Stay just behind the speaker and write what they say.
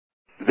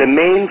the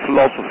main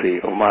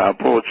philosophy of my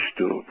approach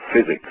to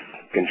physics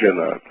in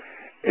general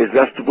is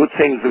just to put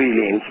things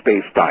really in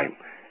space-time,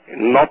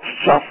 not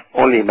just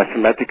only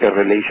mathematical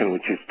relation,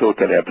 which is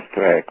totally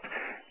abstract.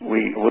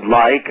 We would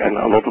like, and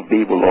a lot of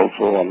people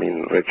also, I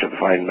mean, Richard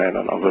Feynman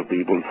and other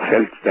people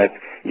felt that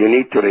you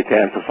need to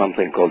return to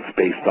something called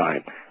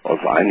space-time,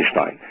 also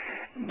Einstein.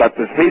 But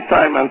the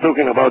space-time I'm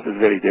talking about is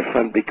very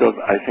different, because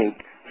I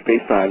think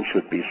space-time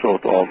should be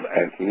thought of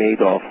as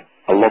made of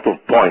a lot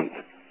of points,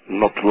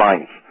 not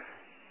lines,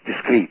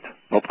 discrete,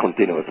 not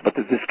continuous, but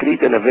it's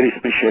discrete in a very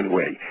special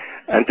way.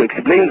 And to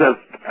explain that,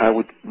 I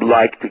would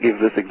like to give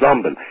this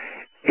example.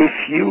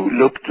 If you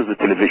look to the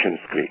television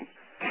screen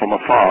from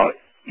afar,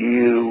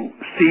 you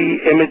see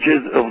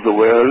images of the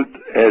world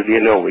as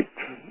you know it,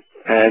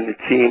 and it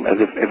seems as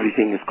if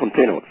everything is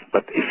continuous.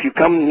 But if you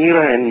come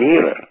nearer and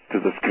nearer to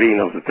the screen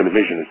of the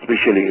television,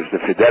 especially if the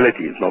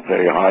fidelity is not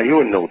very high, you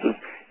will notice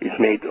it's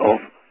made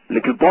of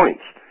little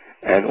points.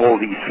 And all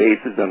these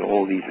faces and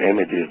all these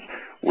images,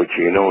 which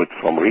you know it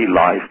from real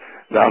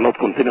life, they are not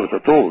continuous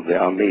at all. They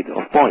are made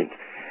of points.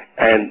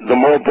 And the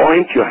more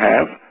points you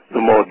have,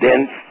 the more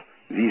dense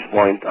these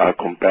points are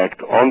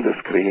compact on the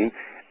screen,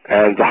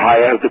 and the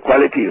higher the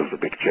quality of the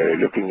picture you're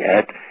looking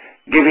at,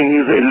 giving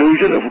you the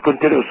illusion of a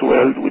continuous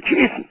world, which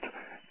isn't.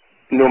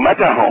 No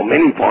matter how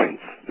many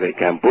points they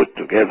can put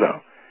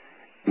together,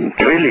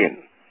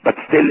 trillion, but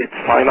still it's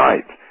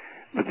finite.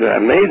 But the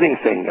amazing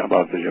thing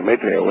about the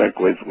geometry I work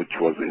with, which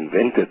was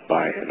invented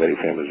by a very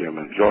famous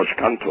German, George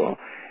Cantor,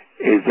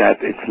 is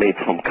that it's made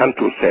from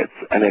Cantor sets.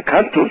 And a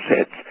Cantor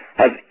set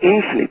has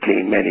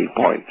infinitely many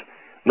points.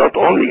 Not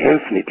only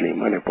infinitely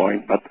many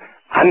points, but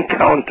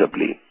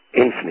uncountably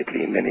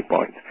infinitely many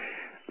points.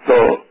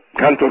 So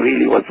Cantor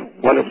really was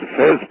one of the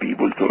first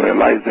people to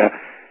realize that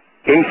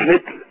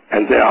infinite,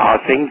 and there are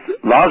things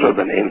larger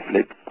than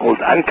infinite, called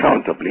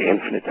uncountably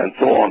infinite, and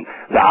so on.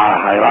 There are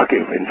a hierarchy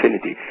of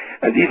infinity.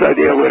 And these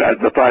ideas were at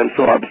the time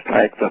so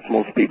abstract that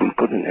most people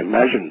couldn't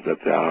imagine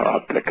that they are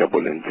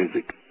applicable in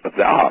physics. But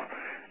they are.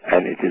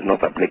 And it is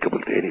not applicable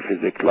to any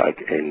physics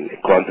like in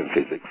quantum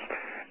physics.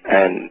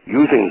 And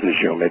using the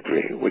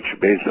geometry, which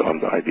based on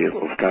the ideas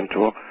of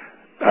Cantor,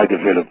 I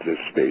developed this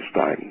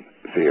space-time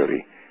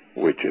theory,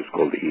 which is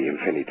called E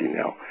infinity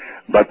now.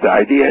 But the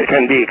idea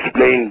can be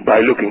explained by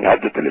looking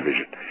at the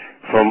television.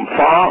 From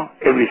far,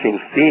 everything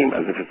seems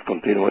as if it's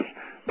continuous,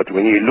 but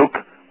when you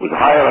look with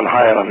higher and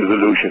higher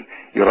resolution,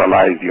 you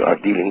realize you are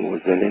dealing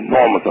with an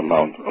enormous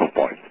amount of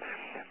points.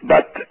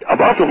 But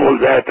apart from all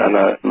that, and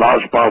a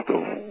large part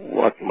of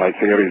what my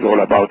theory is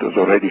all about is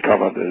already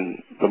covered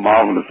in the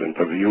marvelous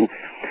interview.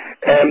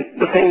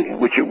 The thing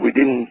which we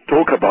didn't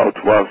talk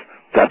about was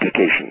the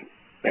application.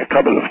 A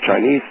couple of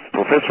Chinese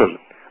professors,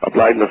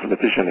 applied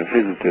mathematicians and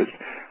physicists,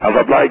 have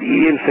applied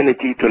E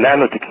infinity to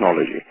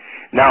nanotechnology.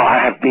 Now, I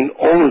have been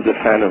always a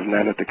fan of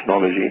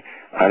nanotechnology,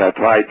 and I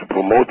try to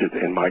promote it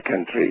in my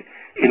country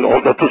in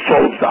order to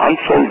solve the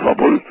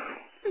unsolvable,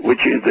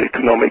 which is the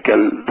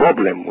economical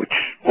problem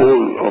which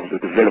all of the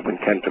developing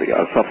countries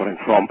are suffering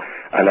from.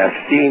 And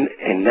I've seen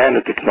in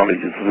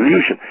nanotechnology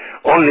solution.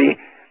 Only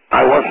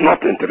I was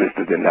not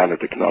interested in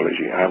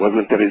nanotechnology. I was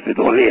interested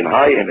only in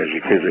high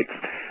energy physics,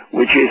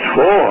 which is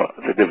for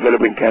the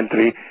developing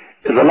country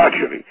is a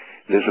luxury.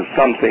 This is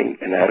something,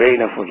 an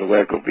arena for the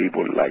work of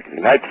people like the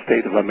United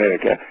States of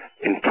America,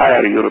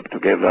 entire Europe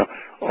together,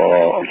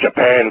 or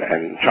Japan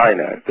and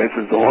China. This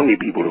is the only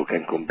people who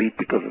can compete,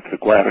 because it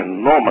requires an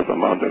enormous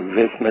amount of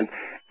investment,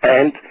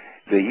 and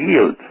the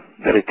yield,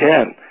 the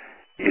return,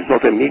 is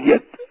not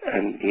immediate,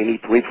 and you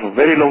need to wait for a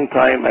very long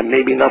time, and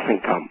maybe nothing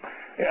come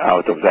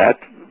out of that.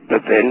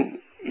 But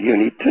then you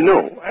need to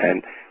know,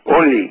 and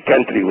only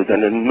country with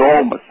an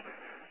enormous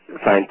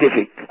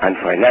scientific and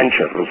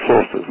financial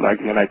resources like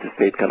the United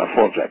States can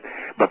afford that.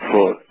 But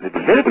for the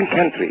developing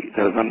country,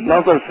 there is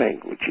another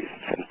thing which is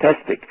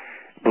fantastic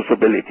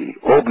possibility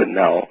open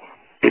now.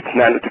 It's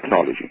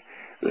nanotechnology.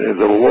 The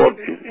reward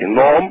is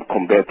enormous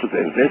compared to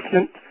the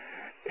investment.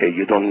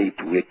 You don't need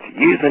to wait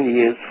years and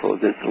years for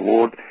this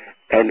reward,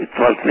 and it's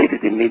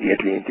translated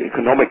immediately into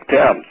economic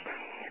terms.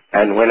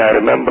 And when I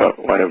remember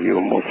one of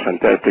your most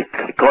fantastic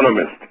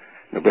economists,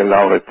 Nobel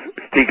laureate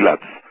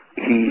Stiglitz,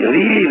 he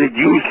really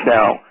reduced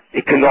now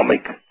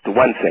economic to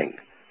one thing,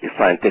 is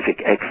scientific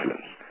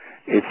excellence.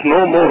 It's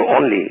no more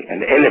only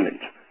an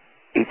element.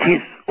 It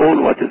is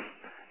all what is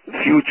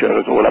future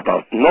is all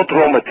about. Not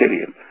raw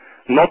material,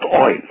 not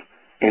oil.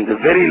 In the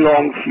very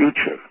long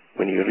future,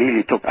 when you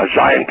really took a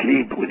giant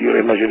leap with your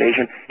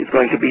imagination, it's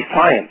going to be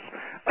science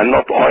and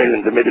not oil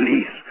in the Middle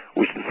East,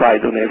 which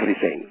decide on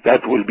everything.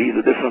 That will be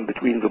the difference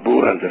between the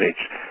poor and the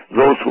rich.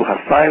 Those who have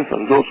science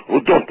and those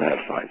who don't have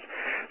science.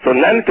 So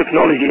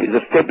nanotechnology is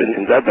a step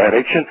in that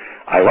direction.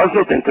 I was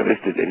not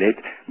interested in it,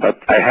 but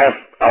I have,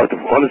 out of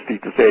honesty,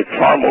 to say it's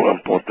far more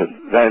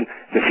important than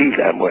the field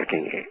I'm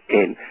working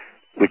in,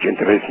 which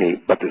interests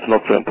me, but it's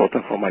not so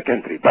important for my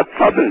country. But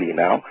suddenly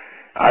now,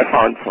 I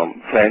found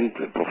from friend,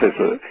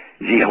 Professor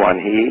Ji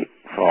Huanhe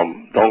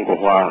from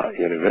Donghua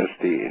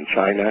University in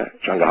China,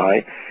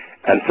 Shanghai,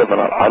 and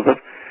several others,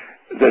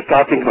 they're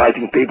starting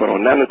writing paper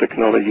on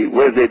nanotechnology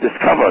where they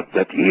discovered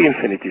that that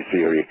E-infinity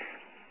theory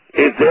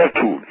is their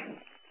tool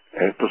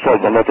to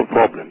solve a lot of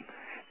problems.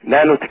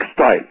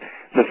 Nanotextile,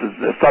 this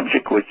is a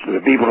subject which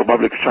the People's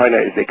Republic of China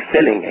is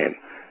excelling in,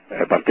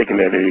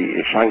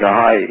 particularly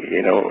Shanghai,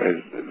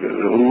 there's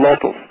a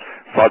lot of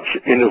such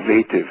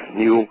innovative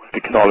new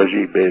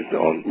technology based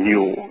on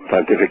new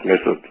scientific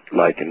methods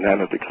like in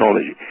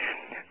nanotechnology.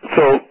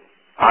 So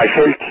I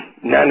felt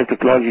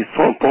nanotechnology is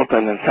so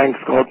important, and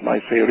thanks God my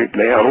theory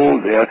played a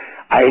role there.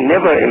 I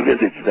never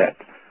envisaged that.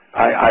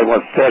 I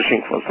was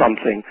searching for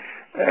something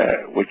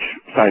which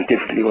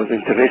scientifically was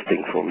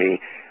interesting for me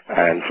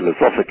and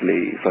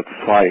philosophically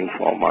satisfying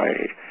for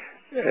my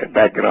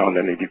background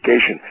and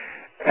education.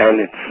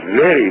 And it's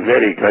very,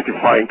 very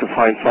gratifying to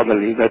find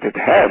suddenly that it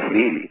has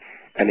really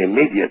an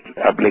immediate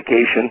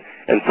application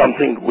and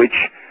something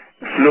which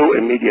flow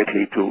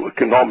immediately to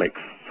economics,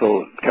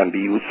 so it can be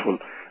useful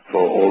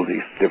for all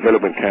these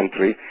developing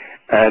countries.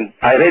 And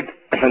I read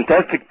a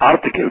fantastic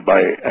article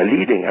by a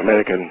leading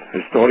American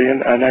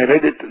historian, and I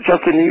read it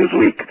just in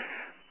Newsweek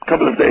a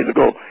couple of days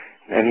ago,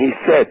 and he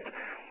said,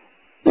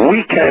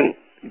 we can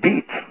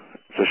beat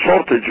the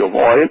shortage of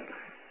oil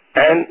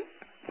and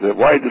the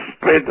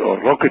widespread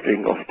or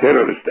rocketing of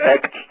terrorist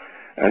acts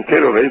and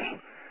terrorism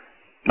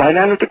by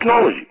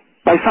nanotechnology,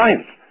 by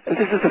science. And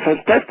this is a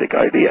fantastic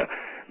idea,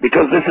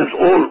 because this is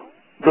all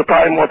the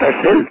time what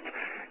I felt.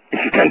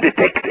 If you can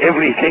detect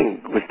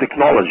everything with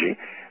technology,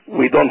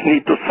 we don't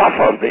need to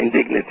suffer the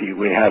indignity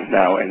we have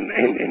now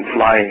in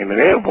flying in an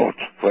airport,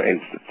 for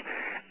instance.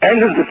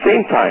 And at the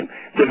same time,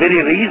 the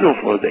very reason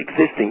for the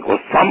existing, or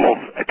some of,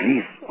 at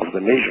least, of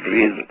the major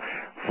reason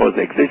for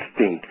the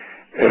existing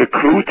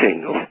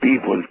recruiting of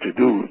people to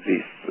do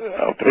this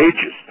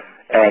outrageous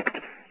act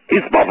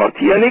is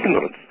poverty and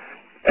ignorance.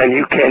 And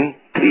you can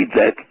treat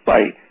that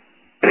by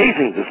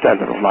raising the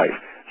standard of life.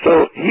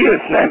 So here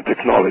is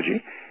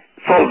nanotechnology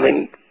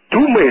solving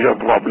two major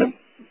problems: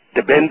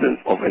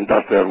 dependence of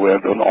industrial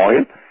world on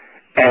oil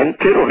and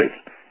terrorism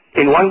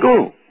in one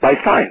go, by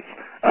science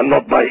and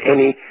not by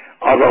any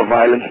other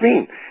violent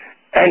means.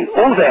 And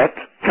all that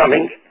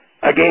coming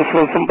again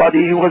from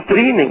somebody who was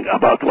dreaming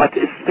about what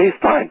is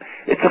space-time.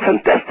 It's a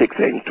fantastic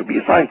thing to be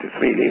a scientist,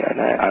 really,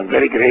 and I'm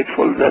very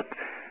grateful that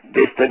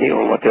destiny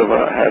or whatever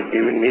has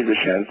given me the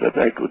chance that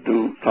I could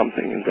do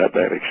something in that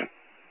direction.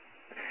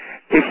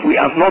 If we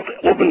are not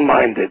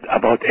open-minded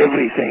about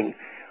everything,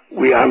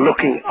 we are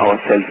looking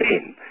ourselves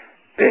in.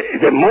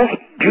 The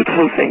most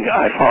beautiful thing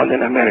I found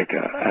in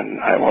America, and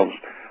I was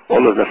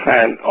always a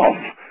fan of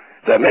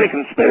the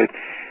American spirit,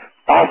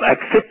 of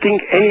accepting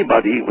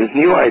anybody with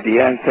new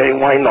idea and saying,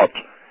 why not?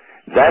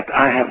 That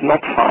I have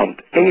not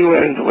found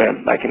anywhere in the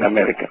world like in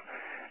America.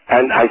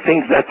 And I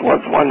think that was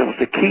one of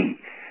the key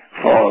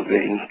for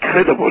the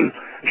incredible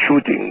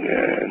shooting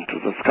into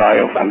the sky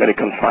of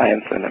American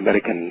science and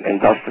American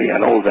industry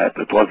and all that.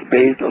 It was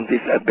based on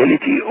this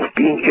ability of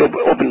being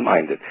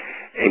open-minded.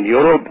 In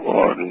Europe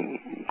or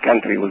in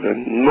country with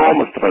an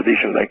enormous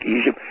tradition like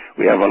Egypt,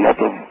 we have a lot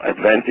of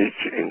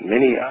advantage in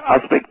many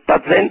aspects,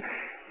 but then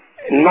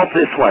not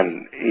this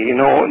one.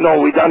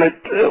 No, we done it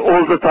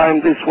all the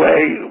time this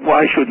way.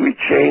 Why should we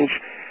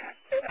change?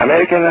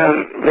 Americans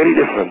are very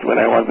different. When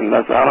I was in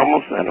Los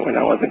Alamos and when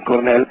I was in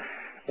Cornell,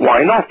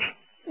 why not?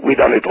 We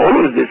done it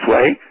always this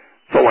way,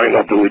 so why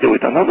not do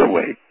it another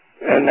way?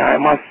 And I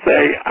must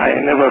say, I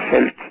never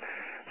felt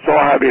so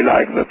happy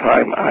like the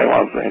time I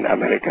was in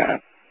America.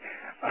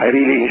 I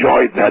really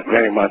enjoyed that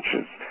very much.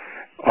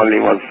 Only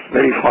was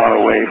very far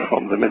away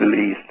from the Middle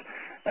East,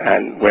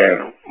 and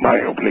where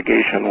my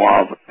obligation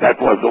was.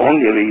 That was the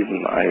only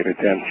reason I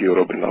returned to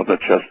Europe, in order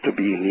just to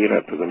be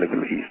nearer to the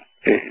Middle East.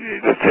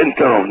 The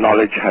center of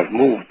knowledge has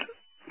moved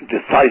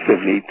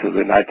decisively to the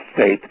United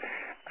States,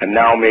 and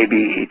now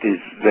maybe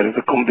there is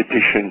a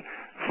competition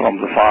from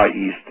the Far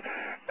East,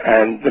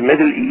 and the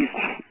Middle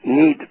East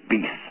need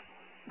peace.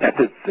 That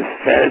is the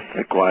first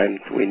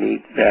requirement we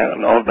need there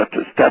in order to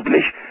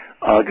establish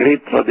our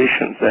great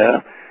traditions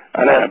there.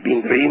 And I have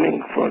been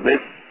dreaming for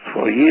this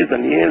for years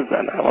and years,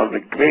 and I was a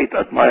great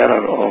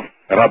admirer of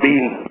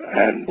Rabin.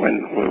 And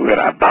when we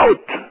were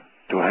about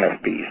to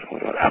have peace, we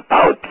were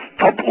about to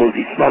stop all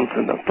this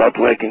nonsense and start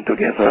working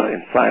together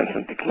in science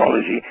and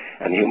technology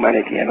and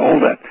humanity and all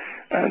that.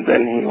 And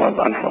then he was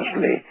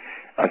unfortunately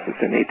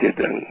assassinated,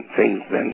 and things then